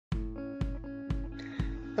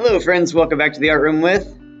Hello friends, welcome back to the Art Room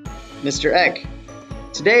with Mr. Eck.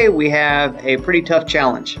 Today we have a pretty tough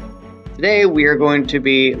challenge. Today we are going to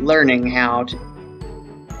be learning how to...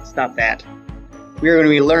 Stop that. We are going to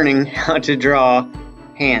be learning how to draw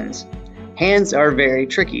hands. Hands are very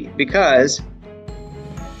tricky because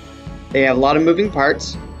they have a lot of moving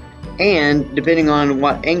parts, and depending on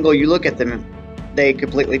what angle you look at them, they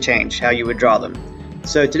completely change how you would draw them.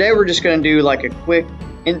 So today we're just going to do like a quick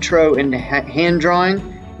intro into hand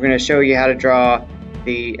drawing. We're going to show you how to draw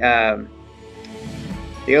the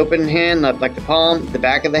open hand, like the palm, the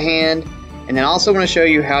back of the hand, and then also want to show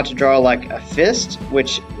you how to draw like a fist,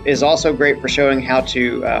 which is also great for showing how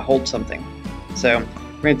to hold something. So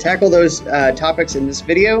we're going to tackle those topics in this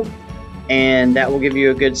video, and that will give you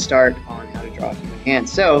a good start on how to draw a human hand.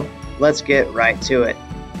 So let's get right to it.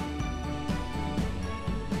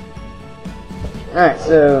 Alright,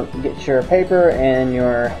 so get your paper and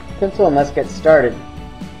your pencil and let's get started.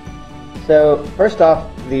 So first off,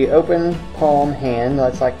 the open palm hand,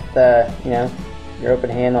 that's like the, your open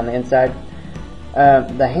hand on the inside.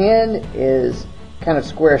 The hand is kind of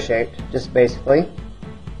square shaped, just basically.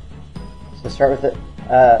 So start with it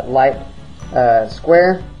light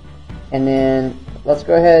square, and then let's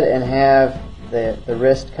go ahead and have the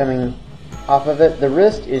wrist coming off of it. The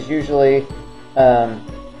wrist is usually,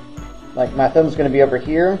 like my thumb's going to be over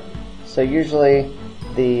here, so usually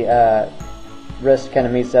the wrist kind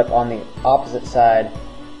of meets up on the opposite side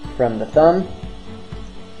from the thumb.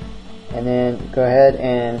 And then go ahead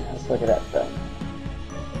and let's look at that thumb.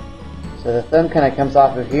 So the thumb kind of comes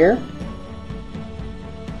off of here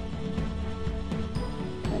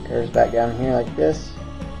and curves back down here like this.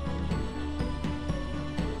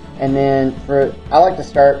 And then I like to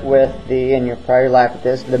start with and you'll probably laugh at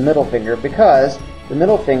this, the middle finger, because the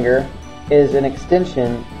middle finger is an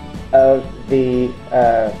extension of the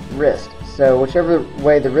wrist. So whichever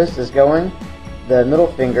way the wrist is going, the middle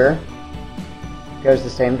finger goes the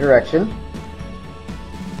same direction.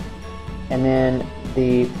 And then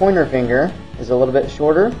the pointer finger is a little bit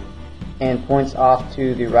shorter and points off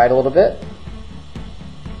to the right a little bit.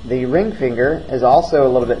 The ring finger is also a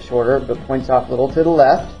little bit shorter but points off a little to the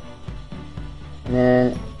left. And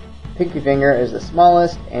then pinky finger is the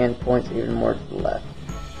smallest and points even more to the left.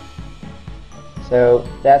 So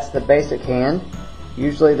that's the basic hand.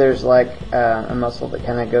 Usually there's like a muscle that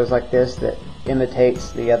kind of goes like this that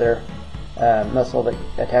imitates the other muscle that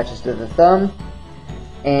attaches to the thumb.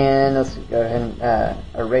 And let's go ahead and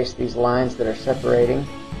erase these lines that are separating.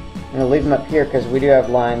 I'm going to leave them up here because we do have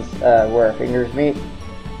lines where our fingers meet.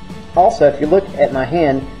 Also, if you look at my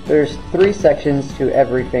hand, there's 3 sections to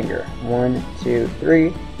every finger. 1, 2, 3,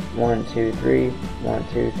 1, 2, 3, 1,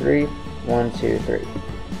 2, 3, 1, 2, 3.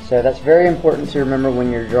 So that's very important to remember when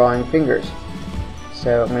you're drawing fingers.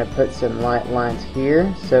 So I'm going to put some light lines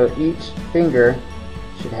here. So each finger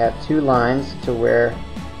should have 2 lines to where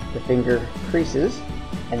the finger creases,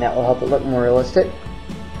 and that will help it look more realistic.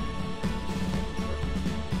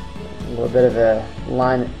 A little bit of a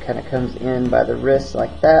line that kind of comes in by the wrist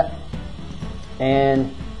like that.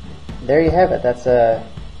 And there you have it. That's a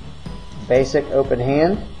basic open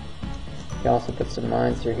hand. You can also put some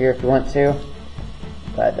lines through here if you want to,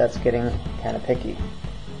 but that's getting kind of picky.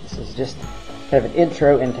 This is just kind of an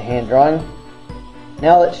intro into hand drawing.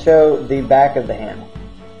 Now let's show the back of the hand.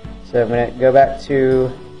 So I'm going to go back to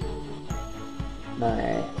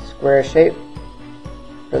my square shape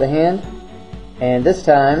for the hand, and this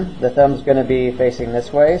time the thumb's going to be facing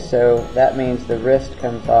this way, so that means the wrist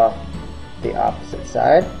comes off the opposite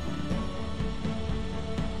side.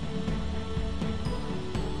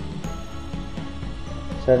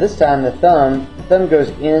 So this time the thumb goes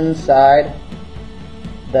inside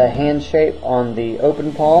the hand shape on the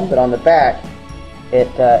open palm, but on the back it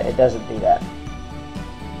doesn't do that.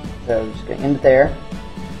 So I'm just going to end it there.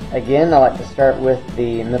 Again, I like to start with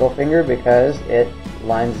the middle finger because it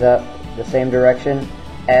lines up the same direction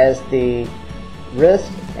as the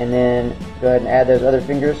wrist, and then go ahead and add those other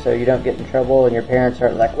fingers so you don't get in trouble and your parents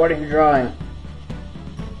aren't like, "What are you drawing?"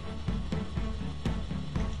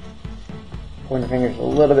 Pointer finger is a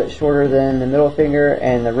little bit shorter than the middle finger,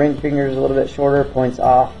 and the ring finger is a little bit shorter, points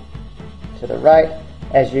off to the right.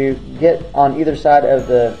 As you get on either side of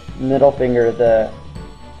the middle finger, the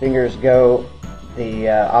fingers go the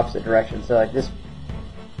opposite direction. So like this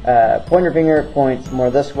pointer finger points more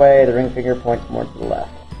this way, the ring finger points more to the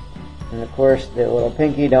left. And of course the little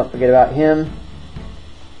pinky, don't forget about him.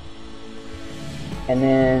 And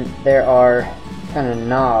then there are kind of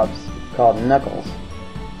knobs called knuckles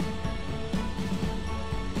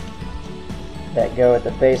that go at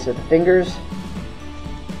the base of the fingers.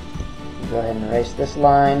 Go ahead and erase this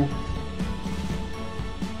line.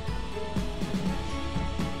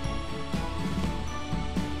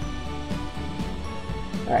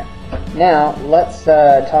 Now let's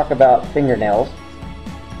talk about fingernails.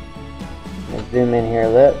 Let's zoom in here a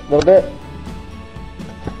little bit.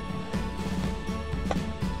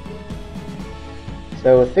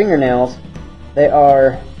 So with fingernails, they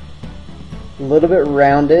are a little bit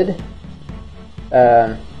rounded,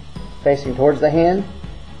 facing towards the hand,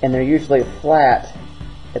 and they're usually flat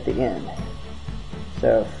at the end.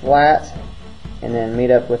 So flat, and then meet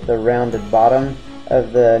up with the rounded bottom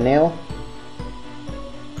of the nail.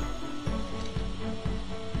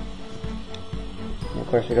 And of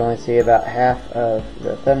course, we can only see about half of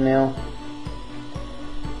the thumbnail.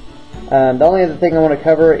 The only other thing I want to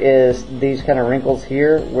cover is these kind of wrinkles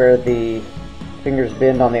here where the fingers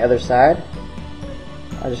bend on the other side.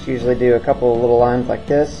 I just usually do a couple of little lines like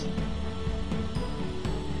this.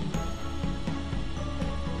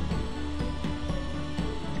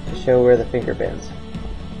 To show where the finger bends.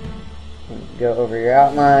 Go over your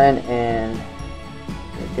outline and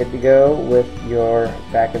you're good to go with your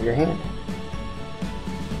back of your hand.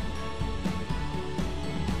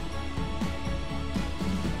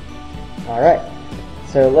 Alright,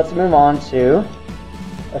 so let's move on to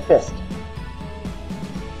a fist.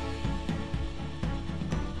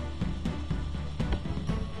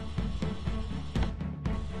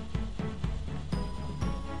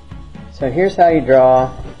 So here's how you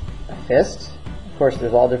draw a fist. Of course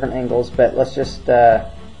there's all different angles, but let's just I'm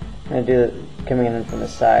going to do it coming in from the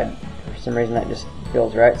side. For some reason that just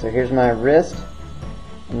feels right. So here's my wrist,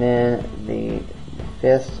 and then the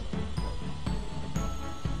fist.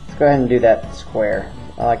 Go ahead and do that square.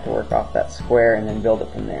 I like to work off that square and then build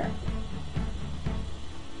it from there.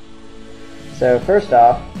 So first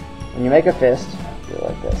off, when you make a fist, do it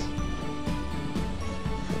like this.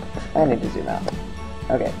 I need to zoom out.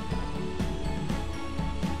 Okay.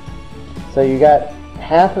 So you got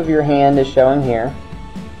half of your hand is showing here,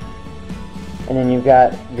 and then you've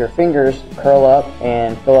got your fingers curl up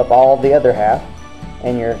and fill up all the other half,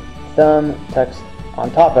 and your thumb tucks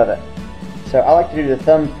on top of it. So I like to do the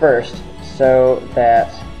thumb first so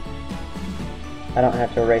that I don't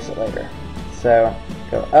have to erase it later. So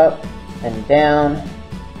go up and down,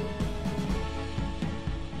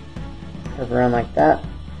 curve around like that.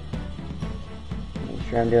 Make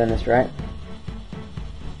sure I'm doing this right.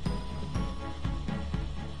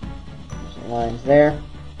 There's some lines there.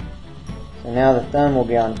 So now the thumb will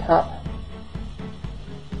be on top.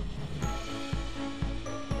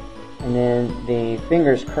 And then the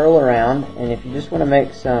fingers curl around, and if you just want to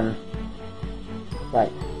make some like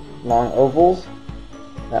long ovals,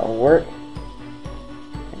 that will work.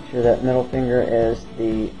 Make sure that middle finger is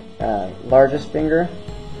the largest finger.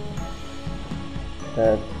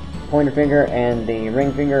 The pointer finger and the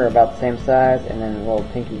ring finger are about the same size, and then the little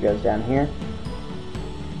pinky goes down here.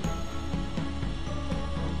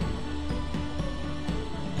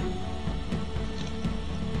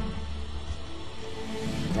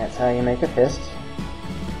 That's how you make a fist.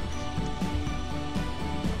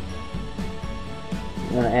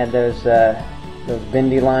 You want to add those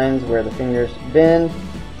bendy lines where the fingers bend.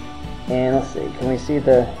 And let's see, can we see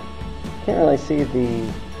the? Can't really see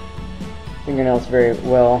the fingernails very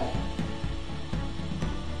well.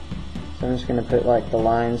 So I'm just going to put like the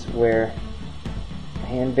lines where the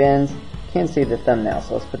hand bends. Can't see the thumbnail,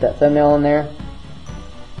 so let's put that thumbnail in there.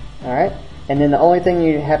 All right. And then the only thing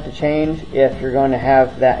you have to change if you're going to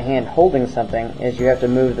have that hand holding something is you have to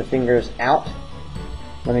move the fingers out.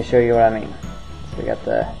 Let me show you what I mean. So we got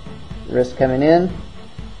the wrist coming in.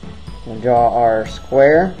 We'll draw our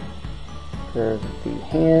square for the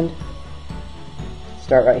hand.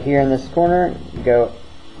 Start right here in this corner. Go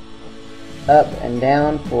up and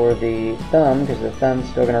down for the thumb, because the thumb's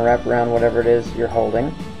still going to wrap around whatever it is you're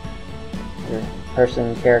holding. Your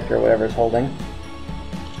person, character, whatever is holding.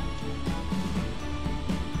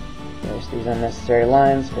 These unnecessary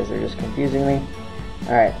lines because they're just confusing me.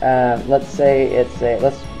 Alright, let's say it's a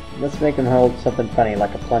let's make them hold something funny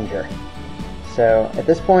like a plunger. So at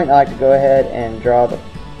this point I like to go ahead and draw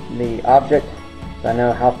the object so I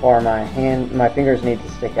know how far my fingers need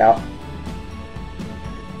to stick out.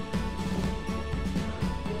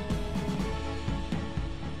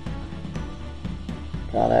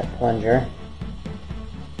 Draw that plunger.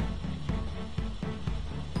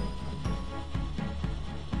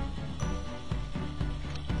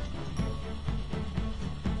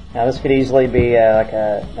 Now this could easily be like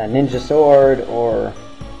a ninja sword or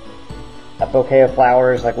a bouquet of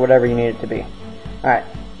flowers, like whatever you need it to be. Alright,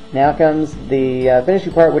 now comes the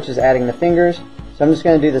finishing part, which is adding the fingers. So I'm just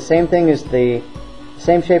going to do the same thing as the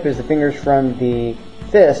same shape as the fingers from the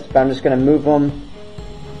fist, but I'm just going to move them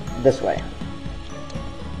this way.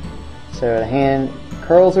 So the hand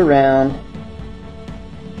curls around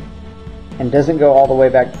and doesn't go all the way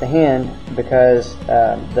back to the hand because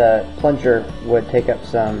the plunger would take up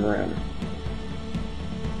some room.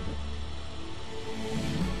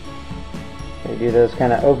 So you do those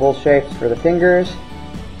kind of oval shapes for the fingers.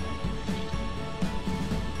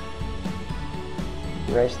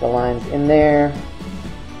 Erase the lines in there,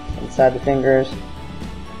 inside the fingers.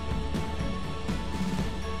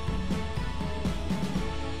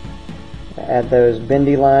 Add those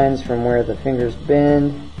bendy lines from where the fingers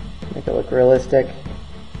bend, make it look realistic.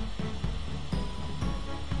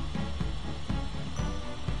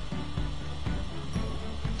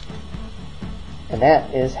 And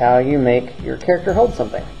that is how you make your character hold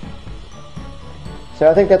something.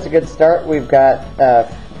 So I think that's a good start. We've got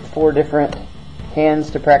 4 different hands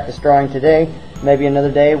to practice drawing today. Maybe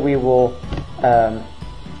another day we will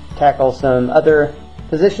tackle some other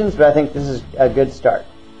positions, but I think this is a good start.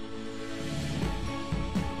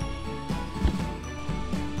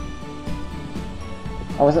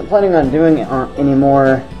 I wasn't planning on doing any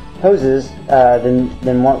more poses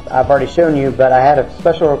than what I've already shown you, but I had a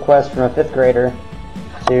special request from a 5th grader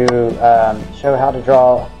to show how to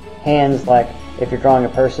draw hands, like if you're drawing a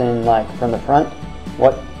person like from the front,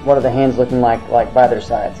 what are the hands looking like by their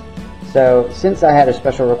sides. So since I had a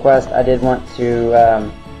special request, I did want to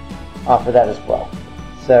offer that as well.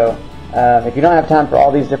 So if you don't have time for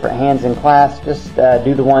all these different hands in class, just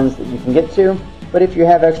do the ones that you can get to. But if you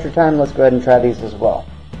have extra time, let's go ahead and try these as well.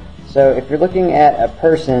 So if you're looking at a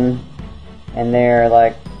person and they're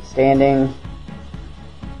like standing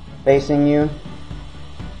facing you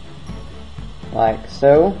like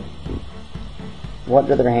so, what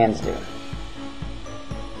do their hands do?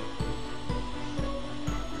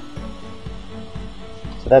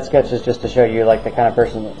 So that sketch is just to show you like the kind of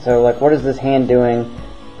person. So like, what is this hand doing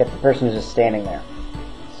if the person is just standing there?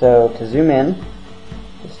 So to zoom in,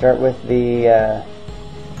 we start with the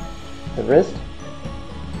wrist,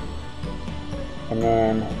 and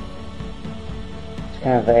then it's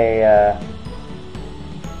kind of a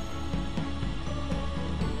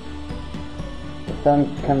the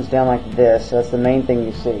thumb comes down like this, so that's the main thing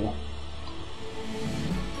you see.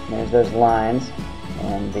 And there's those lines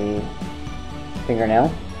and the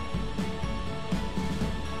fingernail.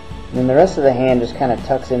 And then the rest of the hand just kind of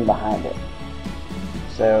tucks in behind it.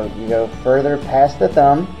 So you go further past the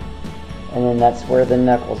thumb, and then that's where the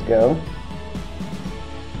knuckles go.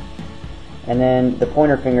 And then the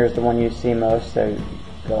pointer finger is the one you see most, so you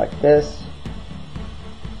go like this.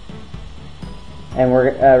 And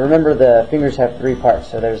remember the fingers have 3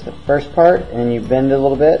 parts. So there's the first part, and then you bend a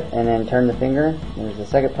little bit, and then turn the finger. And there's the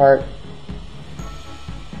second part,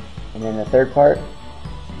 and then the third part,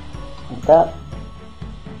 like that.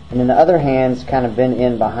 And then the other hands kind of bend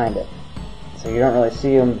in behind it. So you don't really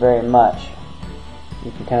see them very much.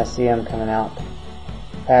 You can kind of see them coming out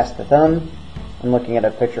past the thumb. I'm looking at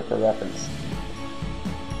a picture for reference.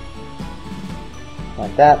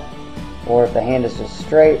 Like that. Or if the hand is just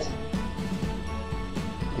straight,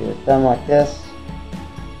 do the thumb like this.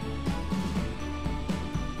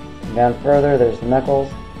 And down further, there's the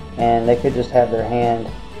knuckles. And they could just have their hand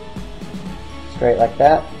straight like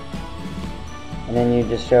that. And then you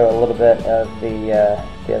just show a little bit of the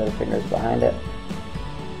other fingers behind it.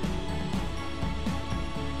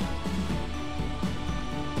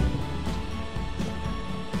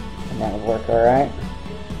 And that would work alright.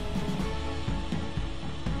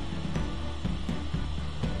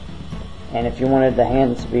 And if you wanted the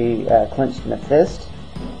hands to be clenched in a fist,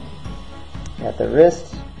 at the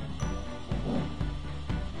wrist,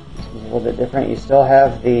 this is a little bit different. You still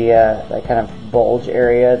have the that kind of bulge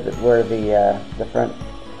area where the front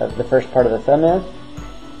of the first part of the thumb is,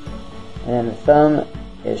 and then the thumb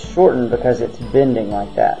is shortened because it's bending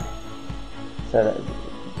like that. So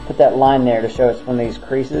put that line there to show it's one of these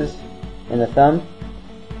creases in the thumb.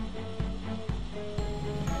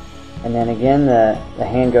 And then again, the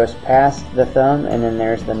hand goes past the thumb, and then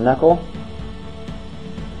there's the knuckle.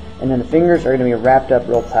 And then the fingers are going to be wrapped up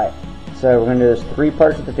real tight. So we're going to do those 3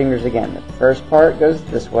 parts of the fingers again. The first part goes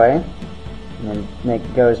this way, and then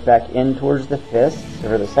it goes back in towards the fists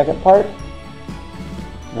for the second part.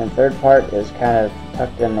 And then the third part is kind of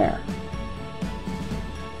tucked in there.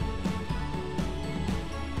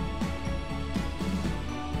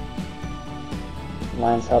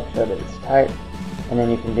 Lines help show that it's tight. And then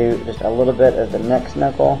you can do just a little bit of the next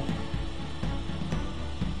knuckle.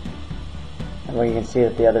 And where you can see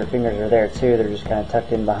that the other fingers are there too, they're just kind of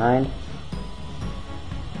tucked in behind.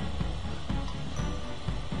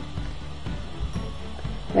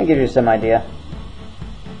 That gives you some idea.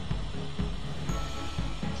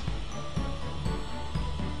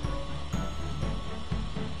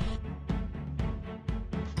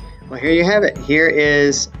 Well, here you have it. Here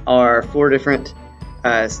is our 4 different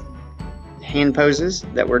hand poses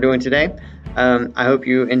that we're doing today. I hope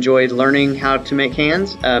you enjoyed learning how to make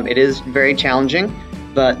hands. It is very challenging,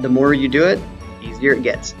 but the more you do it, the easier it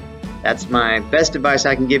gets. That's my best advice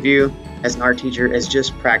I can give you as an art teacher, is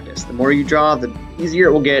just practice. The more you draw, the easier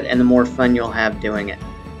it will get and the more fun you'll have doing it.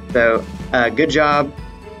 So good job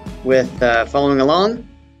with following along,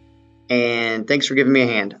 and thanks for giving me a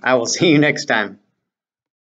hand. I will see you next time.